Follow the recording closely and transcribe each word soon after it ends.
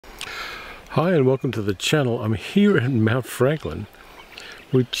Hi and welcome to the channel. I'm here at Mount Franklin,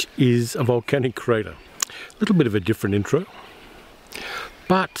 which is a volcanic crater. A little bit of a different intro,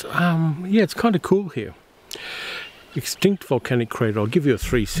 but yeah, it's kind of cool here. Extinct volcanic crater. I'll give you a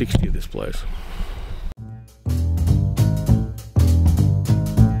 360 of this place.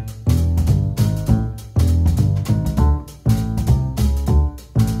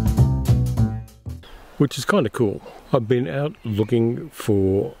 Which is kind of cool. I've been out looking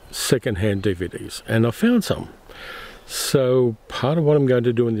for second-hand DVDs and I found some. So part of what I'm going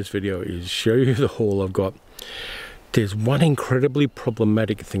to do in this video is show you the haul I've got. There's one incredibly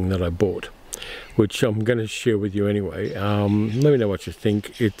problematic thing that I bought, which I'm going to share with you anyway. Let me know what you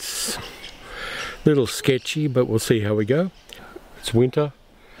think. It's a little sketchy, but we'll see how we go. It's winter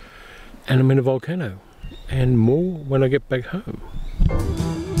and I'm in a volcano, and more when I get back home.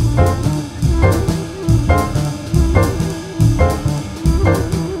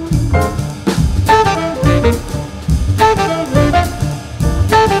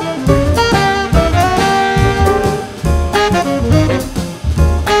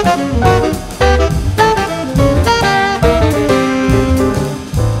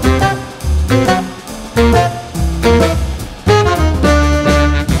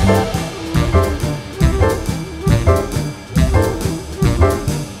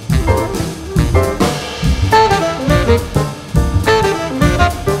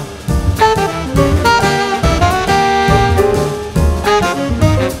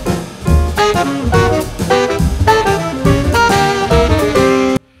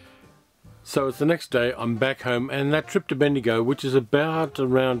 So it's the next day, I'm back home, and that trip to Bendigo, which is about a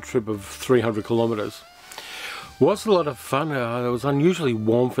round trip of 300 kilometers, was a lot of fun. It was unusually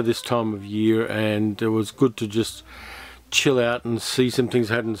warm for this time of year, and it was good to just chill out and see some things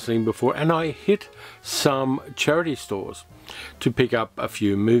I hadn't seen before. And I hit some charity stores to pick up a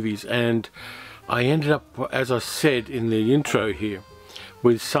few movies, and I ended up, as I said in the intro here,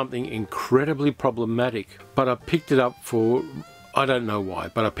 with something incredibly problematic. But I picked it up for, I don't know why,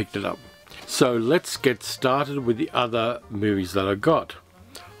 but I picked it up. So let's get started with the other movies that I got.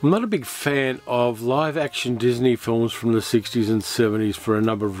 I'm not a big fan of live action Disney films from the 60s and 70s for a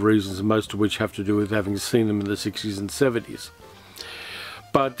number of reasons, most of which have to do with having seen them in the 60s and 70s.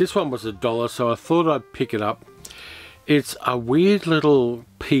 But this one was $1, so I thought I'd pick it up. It's a weird little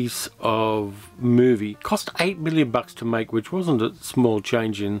piece of movie. Cost $8 million to make, which wasn't a small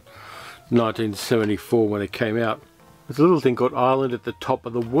change in 1974 when it came out. There's a little thing called Island at the Top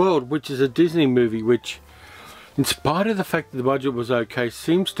of the World, which is a Disney movie which, in spite of the fact that the budget was okay,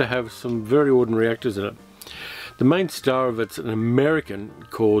 seems to have some very ordinary actors in it. The main star of it's an American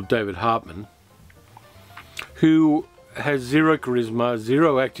called David Hartman, who has zero charisma,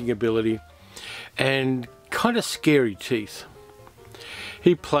 zero acting ability, and kind of scary teeth.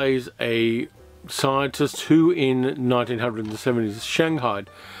 He plays a scientist who in 1970s is shanghaied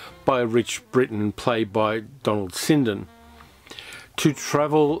by a rich Briton played by Donald Sinden to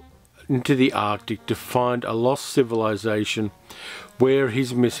travel into the Arctic to find a lost civilization where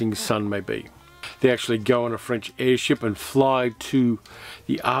his missing son may be. They actually go on a French airship and fly to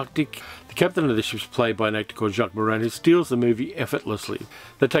the Arctic. The captain of the ship is played by an actor called Jacques Moran, who steals the movie effortlessly.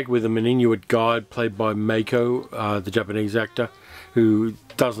 They take with them an Inuit guide played by Mako, the Japanese actor, who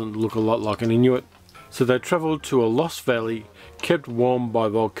doesn't look a lot like an Inuit. So they travel to a lost valley kept warm by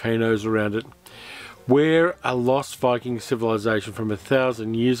volcanoes around it, where a lost Viking civilization from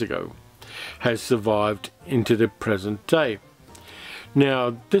 1,000 years ago has survived into the present day.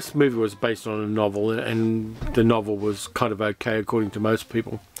 Now, this movie was based on a novel, and the novel was kind of okay according to most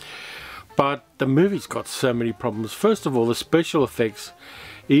people. But the movie's got so many problems. First of all, the special effects,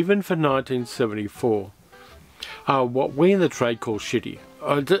 even for 1974, are what we in the trade call shitty.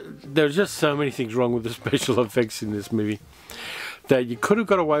 There's just so many things wrong with the special effects in this movie that you could have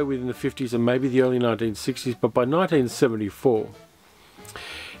got away with in the 50s and maybe the early 1960s, but by 1974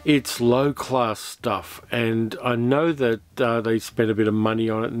 it's low class stuff. And I know that they spent a bit of money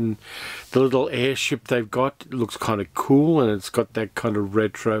on it, and the little airship they've got looks kind of cool, and it's got that kind of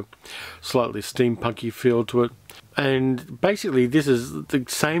retro, slightly steampunky feel to it. And basically this is the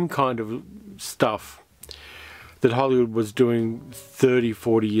same kind of stuff that Hollywood was doing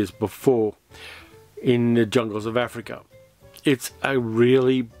 30-40 years before in the jungles of Africa. It's a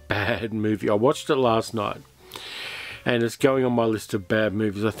really bad movie. I watched it last night, and it's going on my list of bad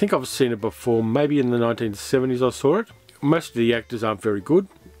movies. I think I've seen it before, maybe in the 1970s I saw it. Most of the actors aren't very good.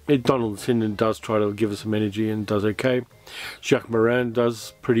 Donald Sinden does try to give us some energy and does okay. Jacques Moran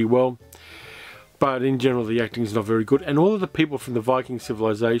does pretty well. But in general the acting is not very good. And all of the people from the Viking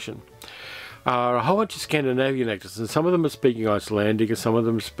civilization are a whole bunch of Scandinavian actors, and some of them are speaking Icelandic, and some of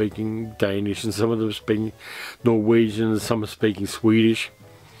them are speaking Danish, and some of them are speaking Norwegian, and some are speaking Swedish.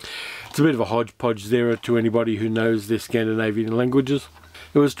 It's a bit of a hodgepodge there to anybody who knows their Scandinavian languages.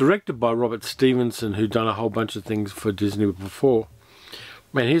 It was directed by Robert Stevenson, who'd done a whole bunch of things for Disney before.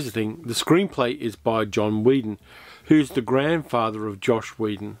 Man, here's the thing, the screenplay is by John Whedon, who's the grandfather of Josh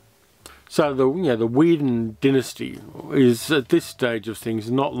Whedon. So the Whedon dynasty is, at this stage of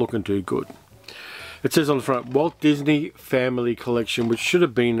things, not looking too good. It says on the front, Walt Disney Family Collection, which should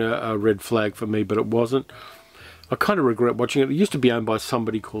have been a red flag for me, but it wasn't. I kind of regret watching it. It used to be owned by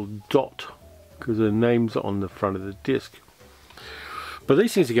somebody called Dot, because their name's on the front of the disc. But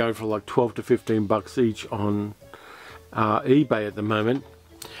these things are going for like 12 to 15 bucks each on eBay at the moment.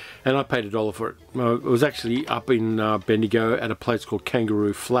 And I paid $1 for it. It was actually up in Bendigo at a place called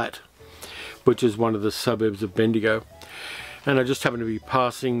Kangaroo Flat, which is one of the suburbs of Bendigo. And I just happened to be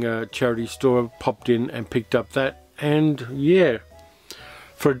passing a charity store, popped in and picked up that. And yeah,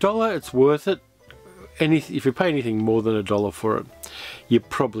 for $1 it's worth it. If you pay anything more than $1 for it, you're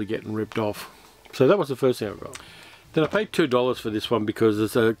probably getting ripped off. So that was the first thing I got. Then I paid $2 for this one because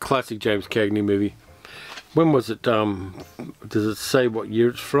it's a classic James Cagney movie. When was it? Does it say what year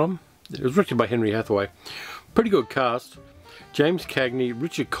it's from? It was written by Henry Hathaway. Pretty good cast. James Cagney,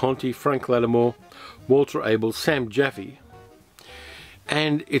 Richard Conte, Frank Lattimore, Walter Abel, Sam Jaffe.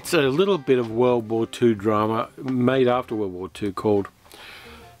 And it's a little bit of World War II drama made after World War II called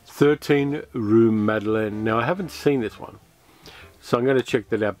 13 Rue Madeleine. Now I haven't seen this one, so I'm going to check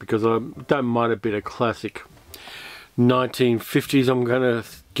that out because I don't mind a bit of classic 1950s. I'm going to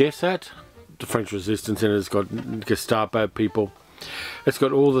guess at the French Resistance in it. It's got Gestapo people. It's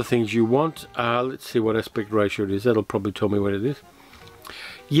got all the things you want. Let's see what aspect ratio it is. That'll probably tell me what it is.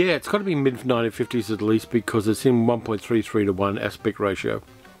 Yeah, it's got to be mid 1950s at least because it's in 1.33 to 1 aspect ratio.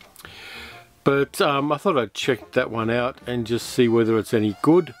 But I thought I'd check that one out and just see whether it's any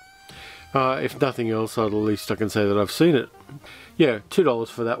good. If nothing else, at least I can say that I've seen it. Yeah, $2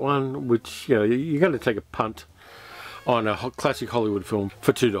 for that one, which, you know, you're going to take a punt on a classic Hollywood film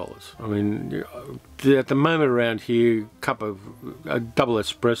for $2. I mean, at the moment around here, a double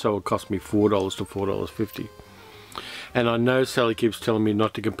espresso will cost me $4 to $4.50. And I know Sally keeps telling me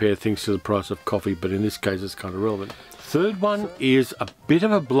not to compare things to the price of coffee, but in this case it's kind of relevant. Third one is a bit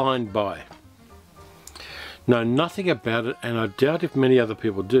of a blind buy. Know nothing about it, and I doubt if many other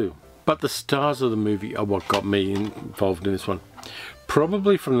people do. But the stars of the movie are what got me involved in this one.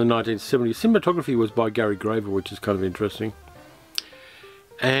 Probably from the 1970s. Cinematography was by Gary Graver, which is kind of interesting.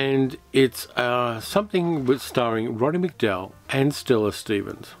 And it's something with starring Roddy McDowall and Stella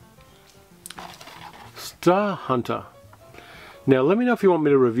Stevens. Star Hunter. Now let me know if you want me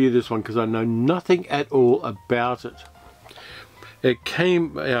to review this one because I know nothing at all about it. It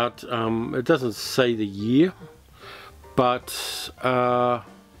came out, it doesn't say the year, but I'm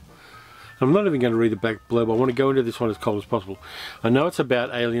not even going to read the back blurb. I want to go into this one as cold as possible. I know it's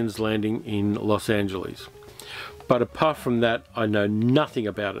about aliens landing in Los Angeles, but apart from that, I know nothing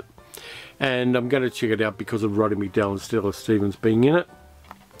about it. And I'm going to check it out because of Roddy McDowall and Stella Stevens being in it.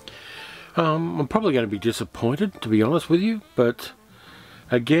 I'm probably going to be disappointed, to be honest with you, but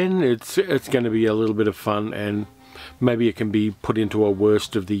again, it's going to be a little bit of fun, and maybe it can be put into a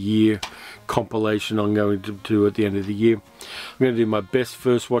worst of the year compilation I'm going to do at the end of the year. I'm going to do my best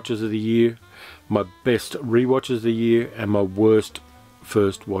first watches of the year, my best rewatches of the year, and my worst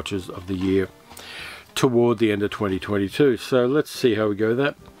first watches of the year toward the end of 2022. So let's see how we go with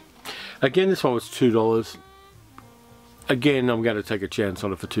that. Again, this one was $2. Again, I'm going to take a chance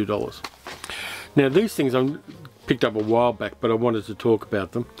on it for $2. Now these things I picked up a while back, but I wanted to talk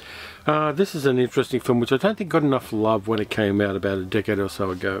about them. This is an interesting film which I don't think got enough love when it came out about a decade or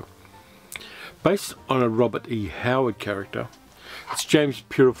so ago. Based on a Robert E. Howard character, it's James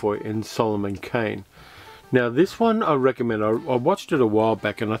Purefoy and Solomon Kane. Now this one I recommend. I watched it a while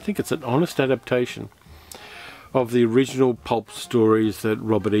back, and I think it's an honest adaptation of the original pulp stories that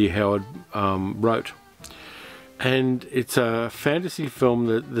Robert E. Howard wrote. And it's a fantasy film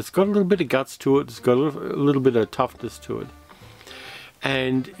that's got a little bit of guts to it. It's got a little bit of toughness to it.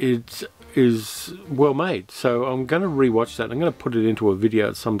 And it is well made. So I'm going to rewatch that. I'm going to put it into a video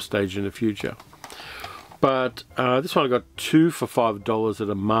at some stage in the future. But this one I got 2 for $5 at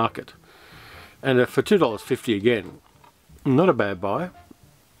a market. And for $2.50 again. Not a bad buy.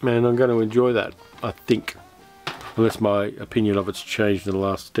 And I'm going to enjoy that, I think. Unless my opinion of it's changed in the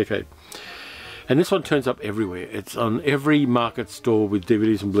last decade. And this one turns up everywhere. It's on every market store with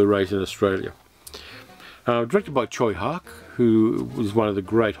DVDs and Blu-rays in Australia. Directed by Choi Hark, who was one of the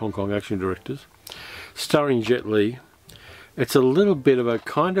great Hong Kong action directors. Starring Jet Li. It's a little bit of a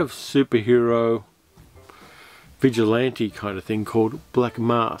kind of superhero vigilante kind of thing called Black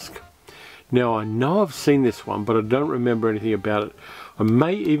Mask. Now I know I've seen this one, but I don't remember anything about it. I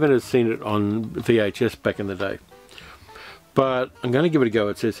may even have seen it on VHS back in the day. But I'm going to give it a go.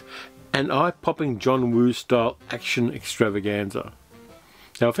 It says, an eye-popping John Woo style action extravaganza.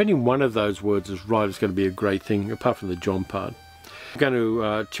 Now if any one of those words is right, it's going to be a great thing, apart from the John part. I'm going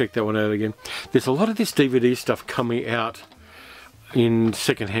to check that one out again. There's a lot of this DVD stuff coming out in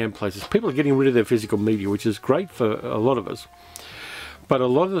second-hand places. People are getting rid of their physical media, which is great for a lot of us. But a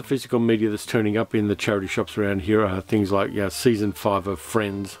lot of the physical media that's turning up in the charity shops around here are things like season 5 of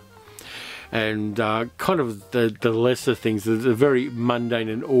Friends, and kind of the lesser things, the very mundane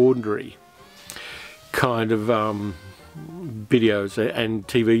and ordinary kind of videos and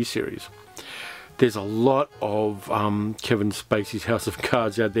TV series. There's a lot of Kevin Spacey's House of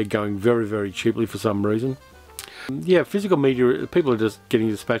Cards out there going very, very cheaply for some reason. Yeah, physical media, people are just getting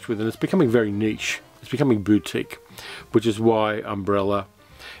dispatched with, and it's becoming very niche. It's becoming boutique, which is why Umbrella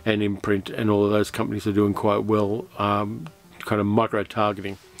and Imprint and all of those companies are doing quite well, kind of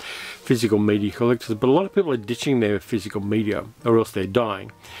micro-targeting physical media collectors. But a lot of people are ditching their physical media, or else they're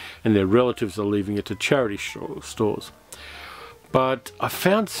dying, and their relatives are leaving it to charity stores. But I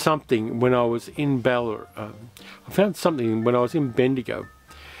found something when I was in Bendigo,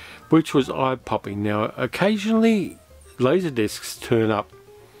 which was eye-popping. Now, occasionally Laserdiscs turn up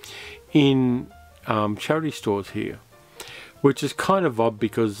in charity stores here, which is kind of odd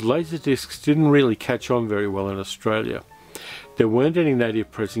because Laserdiscs didn't really catch on very well in Australia. There weren't any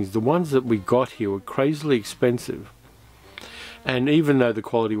native pressings. The ones that we got here were crazily expensive, and even though the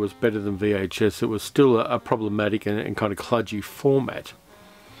quality was better than VHS, it was still a problematic and kind of kludgy format.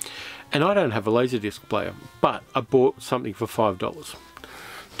 And I don't have a Laserdisc player, but I bought something for $5.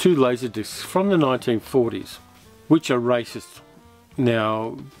 2 Laserdiscs from the 1940s, which are racist.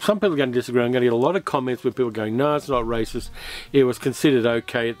 Now, some people are going to disagree. I'm going to get a lot of comments where people are going, no, it's not racist. It was considered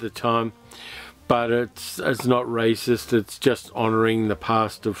okay at the time, but it's not racist. It's just honouring the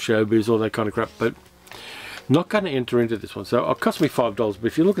past of showbiz, all that kind of crap. But not going to enter into this one. So it cost me $5, but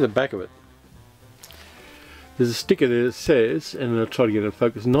if you look at the back of it, there's a sticker there that says, and I'll try to get it in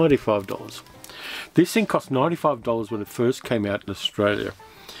focus, $95. This thing cost $95 when it first came out in Australia,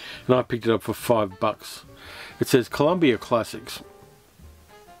 and I picked it up for $5. It says Columbia Classics,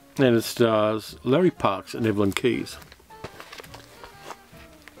 and it stars Larry Parks and Evelyn Keyes.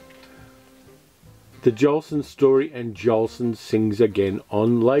 The Joelson Story and Joelson Sings Again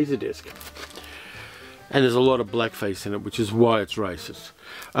on Laserdisc. And there's a lot of blackface in it, which is why it's racist.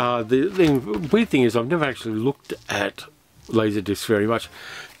 The weird thing is I've never actually looked at Laserdiscs very much.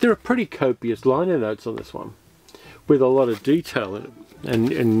 There are pretty copious liner notes on this one, with a lot of detail in it.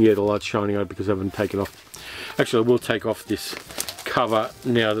 And yeah, the light's shining on it because I haven't taken off. Actually, I will take off this cover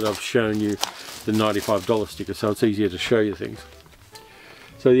now that I've shown you the $95 sticker, so it's easier to show you things.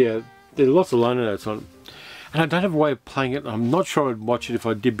 So yeah, there's lots of liner notes on it. And I don't have a way of playing it. I'm not sure I'd watch it if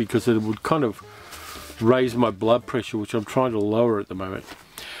I did, because it would kind of raise my blood pressure, which I'm trying to lower at the moment.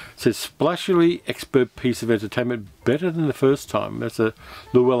 It says, splashily expert piece of entertainment, better than the first time. That's a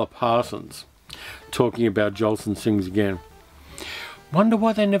Llewellyn Parsons talking about Joelson Sings Again. Wonder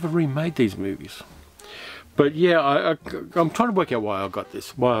why they never remade these movies. But yeah, I'm trying to work out why I got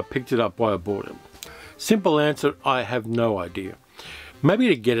this, why I picked it up, why I bought it. Simple answer, I have no idea. Maybe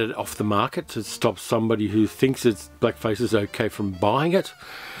to get it off the market, to stop somebody who thinks it's blackface is okay from buying it.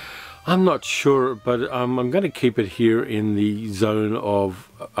 I'm not sure, but I'm going to keep it here in the zone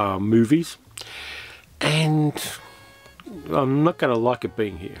of movies, and I'm not going to like it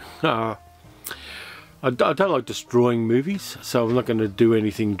being here. I don't like destroying movies, so I'm not going to do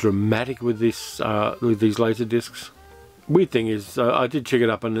anything dramatic with this with these Laserdiscs. Weird thing is, I did check it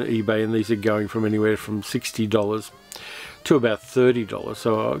up on eBay, and these are going from anywhere from $60 to about $30.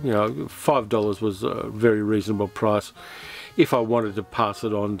 So you know, $5 was a very reasonable price if I wanted to pass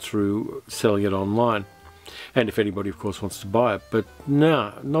it on through selling it online, and if anybody of course wants to buy it. But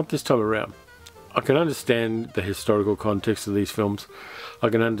no, not this time around. I can understand the historical context of these films. I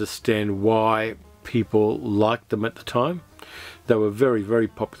can understand why people liked them at the time. They were very, very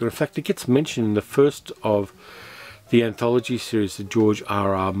popular. In fact, it gets mentioned in the first of the anthology series that George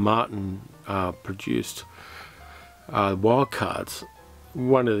R.R. Martin produced, Wild Cards.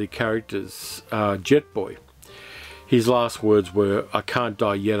 One of the characters, Jet Boy, his last words were, "I can't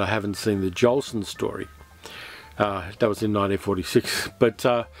die yet, I haven't seen the Joelson Story." That was in 1946. But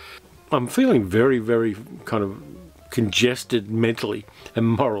I'm feeling very, very kind of congested mentally and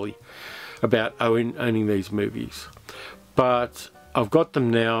morally about owning these movies. But I've got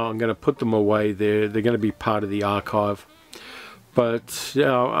them now. I'm going to put them away there. They're going to be part of the archive. But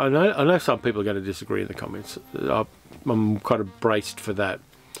yeah, I know some people are going to disagree in the comments. I'm kind of braced for that.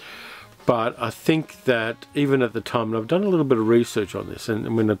 But I think that even at the time, and I've done a little bit of research on this,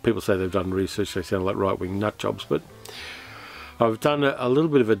 and when people say they've done research, they sound like right-wing nut jobs, but I've done a little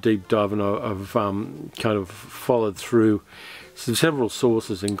bit of a deep dive, and I've kind of followed through several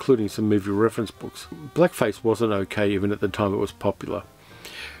sources, including some movie reference books. Blackface wasn't okay even at the time it was popular.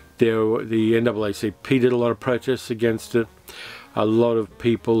 The NAACP did a lot of protests against it. A lot of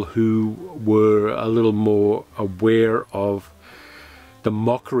people who were a little more aware of the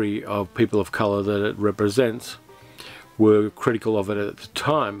mockery of people of colour that it represents were critical of it at the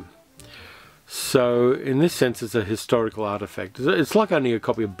time. So in this sense, it's a historical artifact. It's like owning a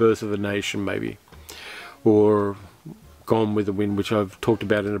copy of Birth of a Nation, maybe, or Gone with the Wind, which I've talked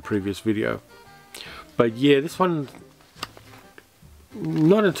about in a previous video. But yeah, this one,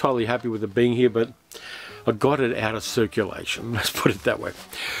 not entirely happy with it being here, but I got it out of circulation, let's put it that way.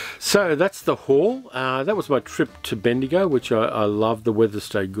 So that's the haul. That was my trip to Bendigo, which I love. The weather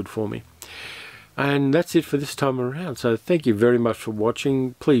stayed good for me. And that's it for this time around. So thank you very much for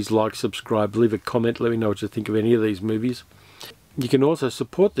watching. Please like, subscribe, leave a comment, let me know what you think of any of these movies. You can also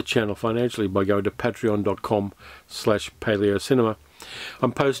support the channel financially by going to patreon.com/paleocinema.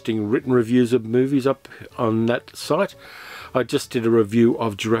 I'm posting written reviews of movies up on that site. I just did a review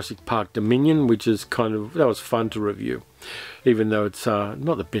of Jurassic Park Dominion, which is that was fun to review, even though it's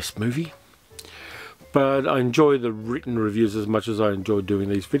not the best movie. But I enjoy the written reviews as much as I enjoy doing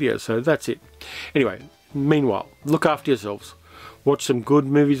these videos, so that's it. Anyway, meanwhile, look after yourselves. Watch some good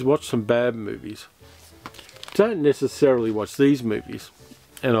movies, watch some bad movies. Don't necessarily watch these movies,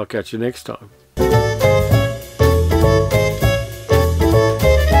 and I'll catch you next time.